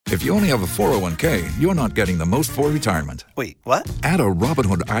If you only have a 401k, you're not getting the most for retirement. Wait, what? Add a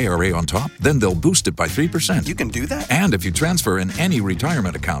Robinhood IRA on top, then they'll boost it by 3%. You can do that? And if you transfer in any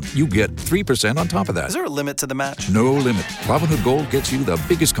retirement account, you get 3% on top of that. Is there a limit to the match? No limit. Robinhood Gold gets you the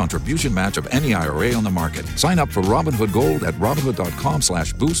biggest contribution match of any IRA on the market. Sign up for Robinhood Gold at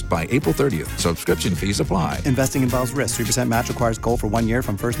Robinhood.com/boost by April 30th. Subscription fees apply. Investing involves risk. 3% match requires gold for 1 year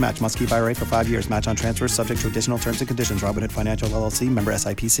from first match. Must keep IRA for 5 years. Match on transfers subject to additional terms and conditions. Robinhood Financial LLC, member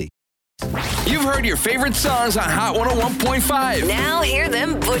SIPC. You've heard your favorite songs on Hot 101.5. Now hear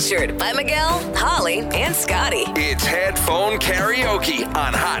them butchered by Miguel, Holly, and Scotty. It's Headphone Karaoke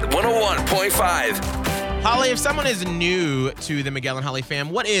on Hot 101.5. Holly, if someone is new to the Miguel and Holly fam,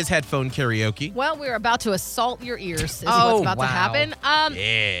 what is Headphone Karaoke? Well, we're about to assault your ears is what's about to happen.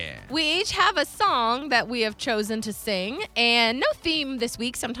 Yeah. We each have a song that we have chosen to sing, and no theme this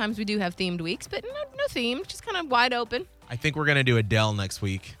week. Sometimes we do have themed weeks, but no theme, just kind of wide open. I think we're going to do Adele next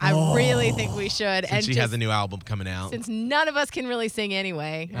week. I really think we should. Since she has a new album coming out. Since none of us can really sing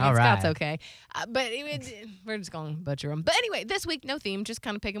anyway. All Scott's right. okay. But we're just going to butcher them. But anyway, this week, no theme, just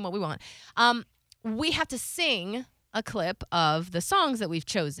kind of picking what we want. We have to sing a clip of the songs that we've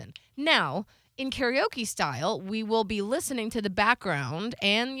chosen. Now, in karaoke style, we will be listening to the background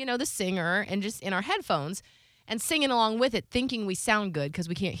and, the singer and just in our headphones and singing along with it, thinking we sound good because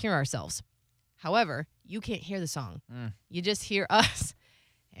we can't hear ourselves. However, you can't hear the song. You just hear us,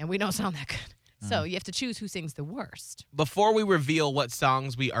 and we don't sound that good. So you have to choose who sings the worst. Before we reveal what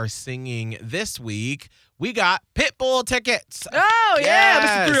songs we are singing this week, we got Pitbull tickets. Oh, yeah,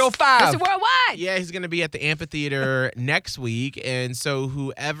 Yes. Mr. 305. Mr. Worldwide! Yeah, he's going to be at the amphitheater next week. And so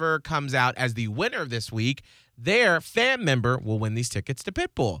whoever comes out as the winner this week, their fan member will win these tickets to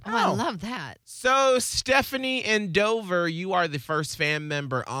Pitbull. Oh, I love that. So Stephanie and Dover, you are the first fan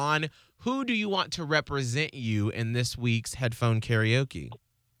member on. Who do you want to represent you in this week's Headphone Karaoke?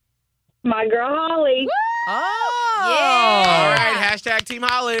 My girl Holly. Oh. Yeah. All right, hashtag Team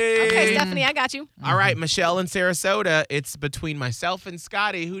Holly. Okay, Stephanie, I got you. All right, Michelle in Sarasota, it's between myself and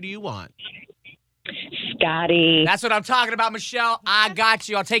Scotty. Who do you want? Scotty. That's what I'm talking about, Michelle. I got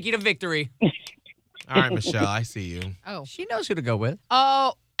you. I'll take you to victory. All right, Michelle, I see you. Oh. She knows who to go with.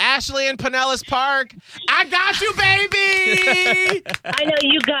 Oh. Ashley in Pinellas Park, I got you, baby! I know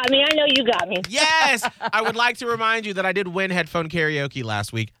you got me. Yes! I would like to remind you that I did win Headphone Karaoke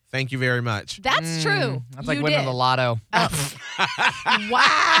last week. Thank you very much. That's true. That's like You winning did. the lotto.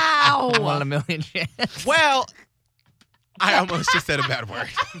 Wow. 1 in a million chance. Well, I almost just said a bad word.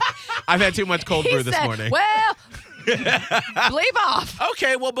 I've had too much cold brew this morning. Well, bleep off.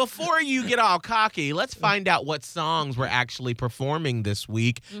 Okay, well, before you get all cocky, let's find out what songs we're actually performing this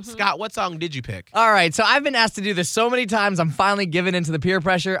week. Scott, what song did you pick? All right, so I've been asked to do this so many times, I'm finally giving into the peer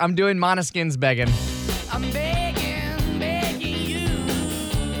pressure. I'm doing Måneskin's Begging. I'm begging you.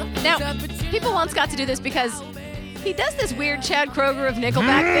 Now, people want Scott to do this because he does this weird Chad Kroeger of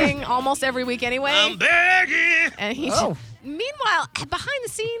Nickelback thing almost every week anyway. I'm begging. And he's meanwhile, behind the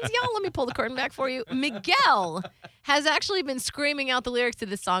scenes, y'all, let me pull the curtain back for you. Miguel has actually been screaming out the lyrics to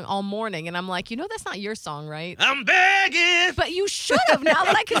this song all morning, and I'm like, that's not your song, right? I'm begging. But you should have. Now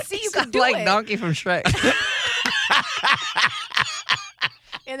that I can see you can do like it. Donkey from Shrek.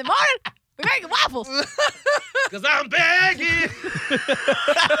 In the morning, we're making waffles. Because I'm begging.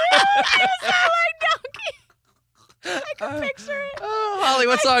 I sound like Donkey. I can picture it. Oh, Holly,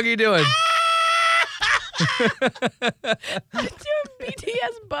 what song are you doing? I'm doing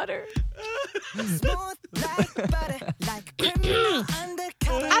BTS Butter.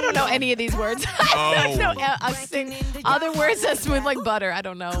 I don't know any of these words. I don't know. I sing other words that smooth like butter. I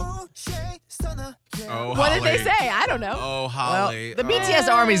don't know. Oh, What did Holly. they say? I don't know. Oh, Well, Holly. the BTS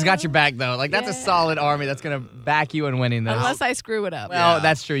Army's got your back, though. Like, that's a solid army that's going to back you in winning this. Unless I screw it up. Well, Yeah.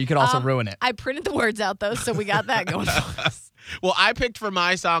 that's true. You could also ruin it. I printed the words out, though, so we got that going for us. Well, I picked for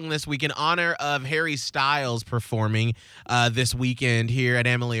my song this week in honor of Harry Styles performing this weekend here at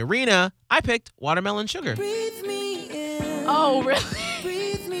Amalie Arena. I picked Watermelon Sugar. Oh, really?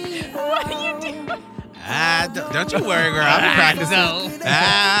 What are you doing? Don't you worry, girl. I've been practicing.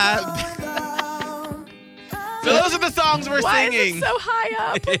 So those are the songs we're Why singing. is it so high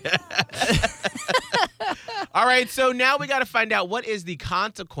up? All right, so now we got to find out what is the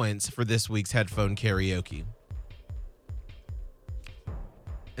consequence for this week's Headphone Karaoke.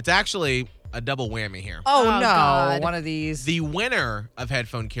 It's actually a double whammy here. Oh, Oh, no. God. One of these. The winner of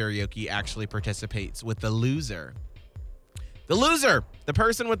Headphone Karaoke actually participates with the loser. The loser, the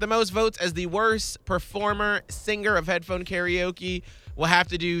person with the most votes as the worst performer, singer of Headphone Karaoke, will have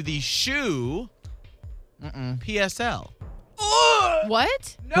to do the shoe PSL.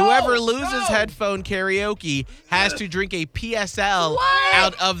 What? Whoever loses headphone karaoke has to drink a PSL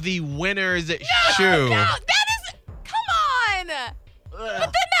out of the winner's shoe. No, that is. Come on. But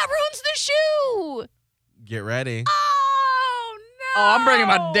then that ruins the shoe. Get ready. Oh no. Oh, I'm bringing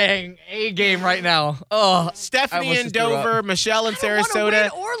my dang A game right now. Oh, Stephanie in Dover, Michelle in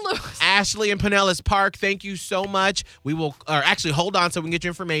Sarasota, Win or lose. Ashley in Pinellas Park, thank you so much. We will, or actually hold on so we can get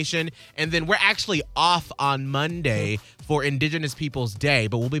your information. And then we're actually off on Monday for Indigenous Peoples Day,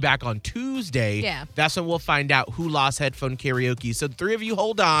 but we'll be back on Tuesday. Yeah. That's when we'll find out who lost headphone karaoke. So the three of you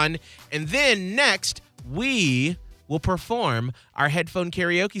hold on. And then next, we will perform our headphone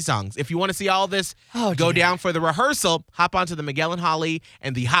karaoke songs. If you want to see all this go down for the rehearsal, hop onto the Miguel and Holly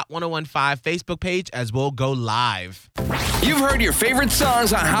and the Hot 1015 Facebook page as we'll go live. You've heard your favorite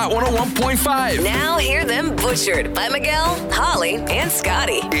songs on Hot 101.5. Now hear them butchered by Miguel, Holly, and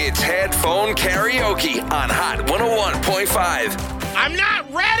Scotty. It's Headphone Karaoke on Hot 101.5. I'm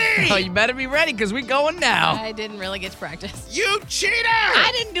not ready! Oh, you better be ready because we going now. I didn't really get to practice. You cheater!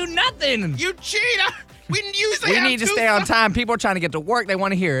 I didn't do nothing. You cheater! We usually We have need to two stay on songs. time. People are trying to get to work. They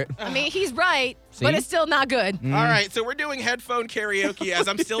want to hear it. I mean, he's right, See? but it's still not good. All right, so we're doing headphone karaoke as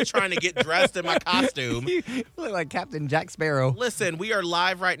I'm still trying to get dressed in my costume. You look like Captain Jack Sparrow. Listen, we are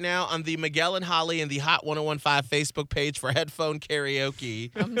live right now on the Miguel and Holly and the Hot 1015 Facebook page for headphone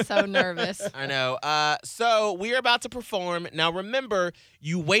karaoke. I'm so nervous. I know. So we are about to perform. Now, remember,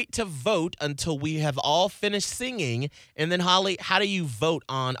 you wait to vote until we have all finished singing. And then, Holly, how do you vote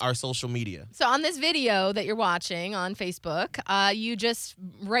on our social media? So on this video that you're watching on Facebook, you just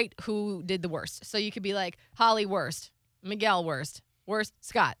rate who did the worst. So you could be like, Holly worst, Miguel worst,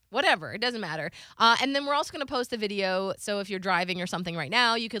 Scott, whatever. It doesn't matter. And then we're also going to post a video. So if you're driving or something right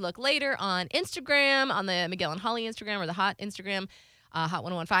now, you could look later on Instagram, on the Miguel and Holly Instagram or the Hot Instagram, Hot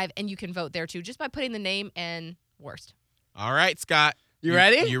 1015, and you can vote there too, just by putting the name and worst. All right, Scott. You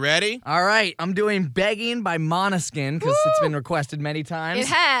ready? You ready? All right. I'm doing Begging by Måneskin because it's been requested many times. It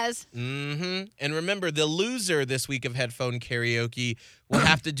has. Mm-hmm. And remember, the loser this week of headphone karaoke will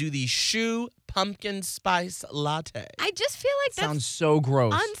have to do the Shoe Pumpkin Spice Latte. I just feel like that's Sounds so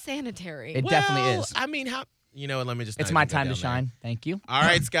gross. unsanitary. It definitely is. I mean, how? You know what? Let me just. It's not my even go time to down there. shine. Thank you. All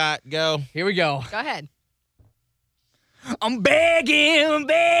right, Scott, go. Here we go. Go ahead. I'm begging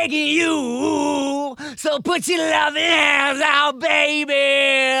you, so put your loving hands out,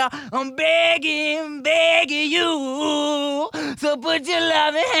 baby. I'm begging you, so put your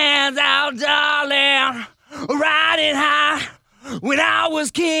loving hands out, darling. Riding high when I was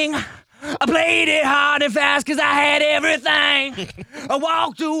king, I played it hard and fast 'cause I had everything. I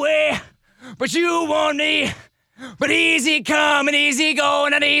walked away, but you want me. But easy come and easy go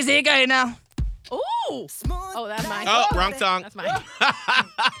and an easy go now. Ooh. Oh, that's mine. Oh, wrong song. That's mine.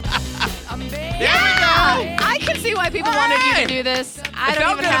 There we go. I can see why people wanted you to do this. I felt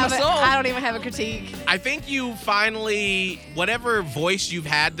don't good in even have my it. soul. I don't even have a critique. I think you finally, whatever voice you've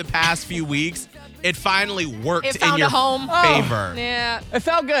had the past few weeks, it finally worked It in found your a home. favor. Yeah. It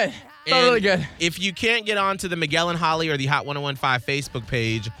felt good. Felt And really good. If you can't get onto the Miguel and Holly or the Hot 1015 Facebook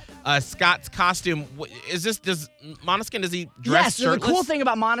page, Scott's costume, does Måneskin, does he dress Yes, so shirtless? the cool thing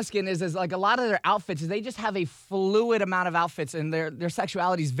about Måneskin is like a lot of their outfits is they just have a fluid amount of outfits and their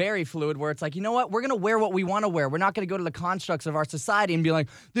sexuality is very fluid where it's like, you know what, we're going to wear what we want to wear. We're not going to go to the constructs of our society and be like,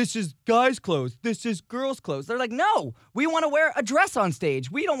 this is guys' clothes, this is girls' clothes. They're like, no, we want to wear a dress on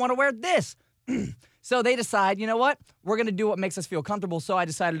stage. We don't want to wear this. So they decide, you know what, we're going to do what makes us feel comfortable. So I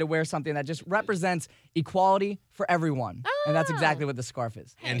decided to wear something that just represents equality for everyone. And that's exactly what the scarf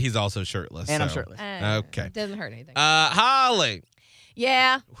is. And he's also shirtless. And I'm so- shirtless. Okay. Doesn't hurt anything. Holly,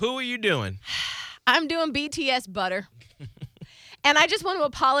 Yeah. who are you doing? I'm doing BTS butter. And I just want to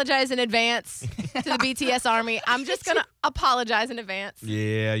apologize in advance to the BTS army. I'm just going to apologize in advance.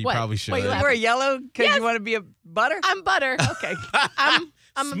 Yeah, you What? probably should. What are you You laughing? wear yellow because you want to be a butter? I'm butter. Okay.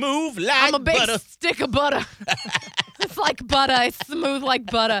 I'm Smooth like I'm a big butter. stick of butter. It's like butter. It's smooth like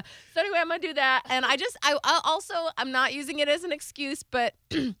butter. So anyway, I'm gonna do that, and I'm not using it as an excuse, but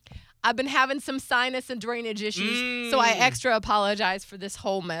I've been having some sinus and drainage issues, so I extra apologize for this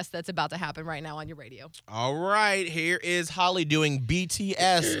whole mess that's about to happen right now on your radio. All right, here is Holly doing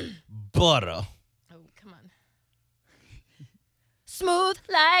BTS butter. Oh, come on. Smooth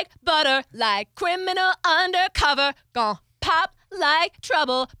like butter, like criminal undercover, gon' pop like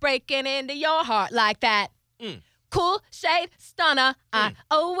trouble, breaking into your heart like that. Cool shade stunner, I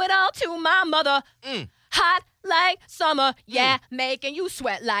owe it all to my mother. Hot like summer, yeah, making you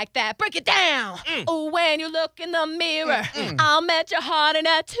sweat like that. Break it down. Oh, when you look in the mirror, I'll match your heart in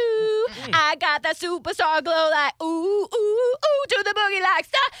that too. I got that superstar glow like ooh, ooh, ooh, to the boogie like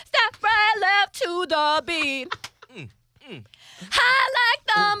stop, stop, right, left to the beat. High like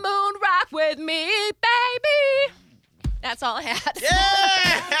the moon, rock with me, baby. That's all I had.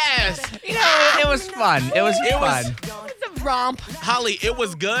 Yes! It was fun. It was fun. It's a romp. Holly, it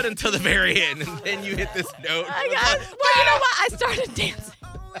was good until the very end, and then you hit this note. Well, you know what? I started dancing.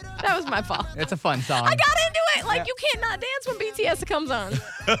 That was my fault. It's a fun song. I got into it. Like, you can't not dance when BTS comes on.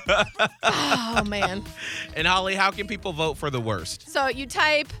 Oh, man. And Holly, how can people vote for the worst? So you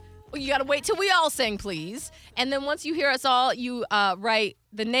type, you got to wait till we all sing, please. And then once you hear us all, you write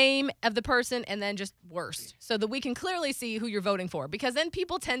the name of the person and then just worst so that we can clearly see who you're voting for. Because then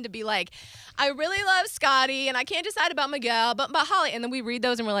people tend to be like, I really love Scotty and I can't decide about Miguel, but about Holly. And then we read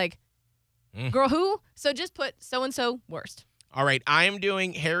those and we're like, girl, who? So just put so-and-so worst. All right, I am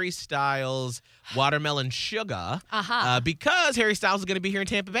doing Harry Styles' Watermelon Sugar because Harry Styles is going to be here in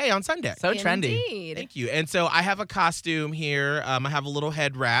Tampa Bay on Sunday. So trendy. Indeed. Thank you. And so I have a costume here. I have a little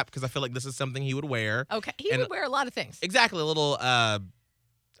head wrap because I feel like this is something he would wear. Okay. He would wear a lot of things. Exactly. A little, I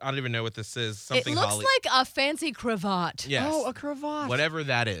don't even know what this is. Something It looks Holly. like a fancy cravat. Yes. Oh, a cravat. Whatever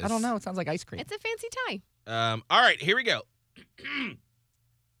that is. I don't know. It sounds like ice cream. It's a fancy tie. All right, here we go.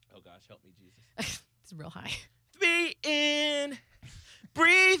 Oh, gosh, help me, Jesus. It's real high. 3 in,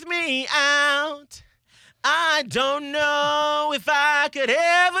 breathe me out. I don't know if I could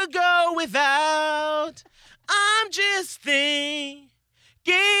ever go without. I'm just thinking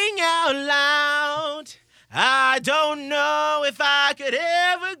out loud. I don't know if I could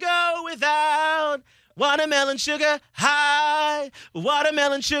ever go without. Watermelon sugar high,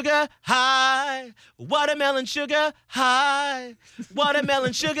 watermelon sugar high, watermelon sugar high,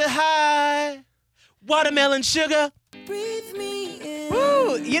 watermelon sugar high, watermelon sugar. Breathe me in.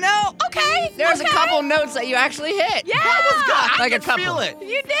 Woo, Okay. there's a couple notes that you actually hit. Yeah. That was good. I Like a could couple. feel it.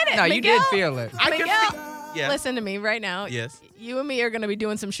 You did it. No, you Miguel. did feel it. I could Miguel, feel. Yeah. listen to me right now. Yes. You and me are going to be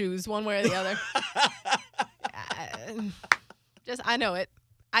doing some shoes one way or the other. I know it.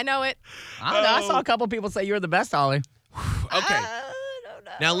 I know it. I don't know. I saw a couple people say you were the best, Holly. Okay. I don't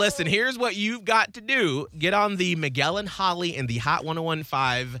know. Now listen, here's what you've got to do. Get on the Miguel and Holly and the Hot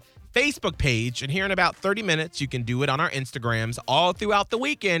 1015 Facebook page, and here in about 30 minutes, you can do it on our Instagrams all throughout the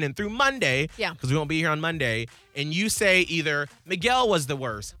weekend and through Monday. Yeah. Because we won't be here on Monday. And you say either Miguel was the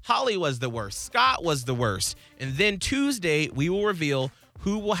worst, Holly was the worst, Scott was the worst. And then Tuesday, we will reveal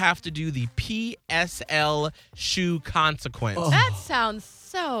who will have to do the PSL shoe consequence. That sounds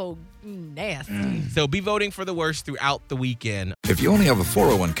so nasty. So be voting for the worst throughout the weekend. If you only have a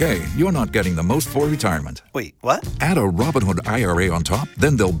 401k, you're not getting the most for retirement. Wait, what? Add a Robinhood IRA on top,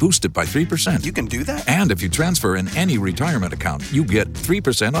 then they'll boost it by 3%. You can do that? And if you transfer in any retirement account, you get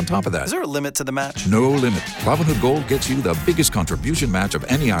 3% on top of that. Is there a limit to the match? No limit. Robinhood Gold gets you the biggest contribution match of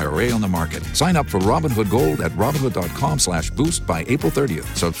any IRA on the market. Sign up for Robinhood Gold at Robinhood.com/boost by April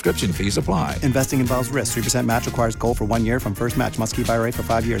 30th. Subscription fees apply. Investing involves risk. 3% match requires gold for 1 year from first match. Must keep IRA for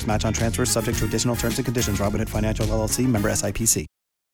 5 years. Match on transfers subject to additional terms and conditions. Robinhood Financial LLC. Member SIPC.